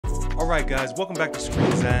Alright guys, welcome back to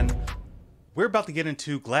Screen Zen. We're about to get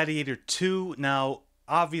into Gladiator 2. Now,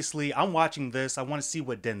 obviously, I'm watching this. I want to see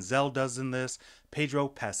what Denzel does in this. Pedro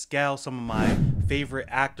Pascal, some of my favorite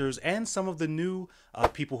actors, and some of the new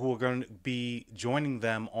people who are going to be joining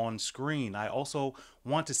them on screen. I also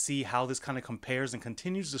want to see how this kind of compares and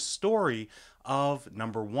continues the story of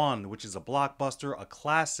number one, which is a blockbuster, a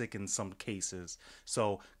classic in some cases.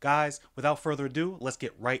 So, guys, without further ado, let's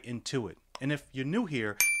get right into it. And if you're new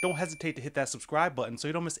here, don't hesitate to hit that subscribe button so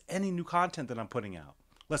you don't miss any new content that I'm putting out.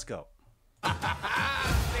 Let's go.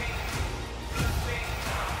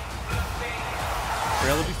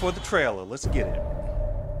 Trailer before the trailer. Let's get it.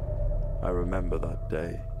 I remember that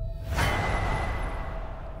day.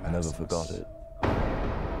 I never forgot it.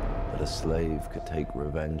 That a slave could take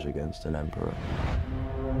revenge against an emperor.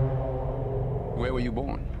 Where were you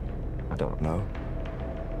born? I don't know.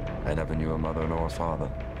 I never knew a mother nor a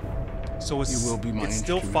father. So it's still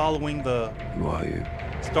instrument. following the Who are you?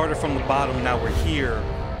 started from the bottom, now we're here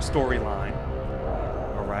storyline.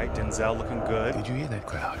 All right, Denzel looking good. Did you hear that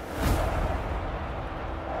crowd?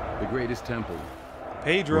 The greatest temple Rome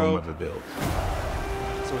Pedro. ever built.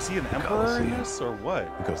 So is he an emperor in this or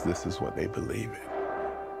what? Because this is what they believe in.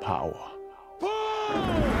 Power.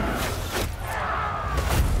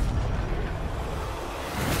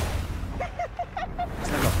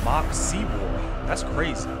 It's like a mock sea war. That's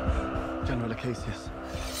crazy. General Acacius,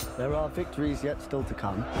 there are victories yet still to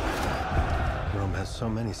come. Rome has so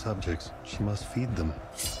many subjects, she must feed them.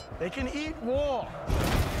 They can eat war.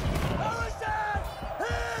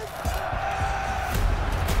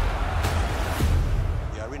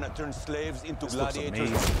 The arena turns slaves into This looks gladiators.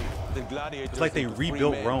 amazing. The gladiators It's like they into free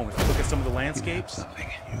rebuilt men. Rome. If you look at some of the landscapes,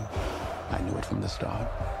 Something in you. I knew it from the start.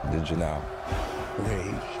 Did you now?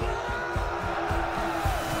 Rage.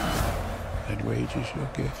 That rage is your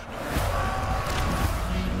gift.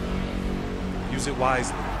 use it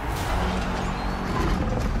wisely.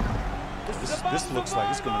 This looks like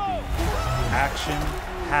it's gonna be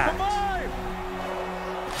action-packed.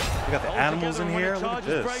 We got the animals in here. Look at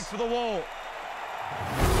this.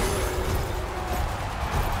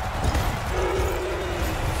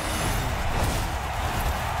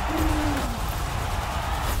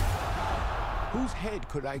 Whose head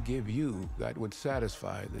could I give you that would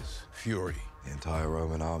satisfy this fury? The entire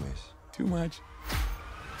Roman armies. Too much.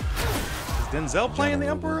 Is Denzel playing the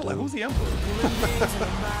Emperor? Like, who's the Emperor?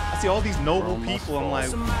 I see all these noble people. I'm like,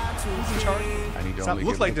 who's in charge? I need to It only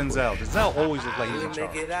looks give like them a Denzel. push. Denzel always looks like he's in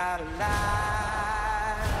charge.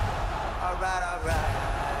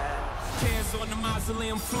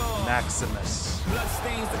 Maximus.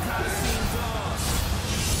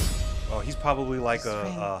 Oh, he's probably like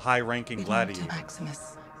a high-ranking gladiator.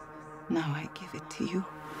 Maximus. Now I give it to you.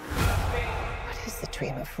 What is the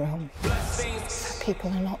dream of Rome? People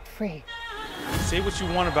are not free. Say what you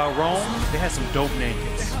want about Rome, they had some dope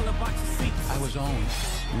names. I was owned.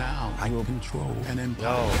 Now I will control an empire.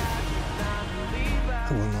 Yo, I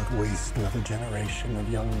will not waste another generation of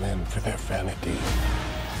young men for their vanity.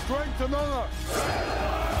 Strength among us.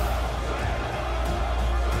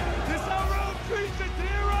 This our Rome treats its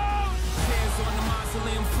heroes. Hands on the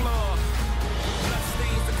mausoleum floor. Blood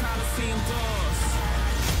stains the Colosseum doors.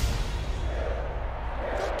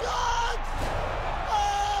 The gods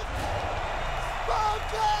have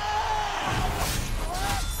spoken.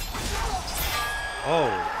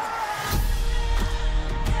 oh.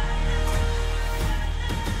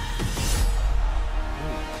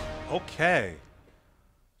 Okay.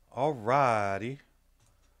 Alrighty.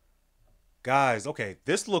 Guys, okay,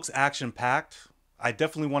 this looks action-packed. I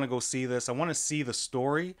definitely want to go see this. I want to see the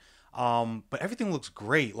story. But everything looks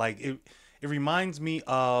great. Like, it reminds me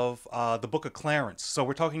of the Book of Clarence. So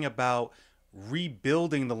we're talking about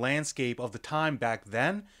rebuilding the landscape of the time back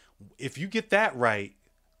then. If you get that right,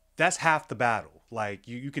 that's half the battle. Like,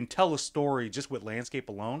 you can tell a story just with landscape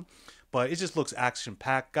alone. But it just looks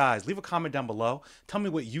action-packed. Guys, leave a comment down below. Tell me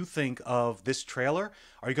what you think of this trailer.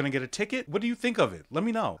 Are you going to get a ticket? What do you think of it? Let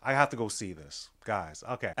me know. I have to go see this, guys.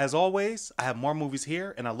 Okay, as always, I have more movies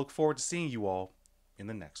here, and I look forward to seeing you all in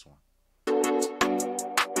the next one.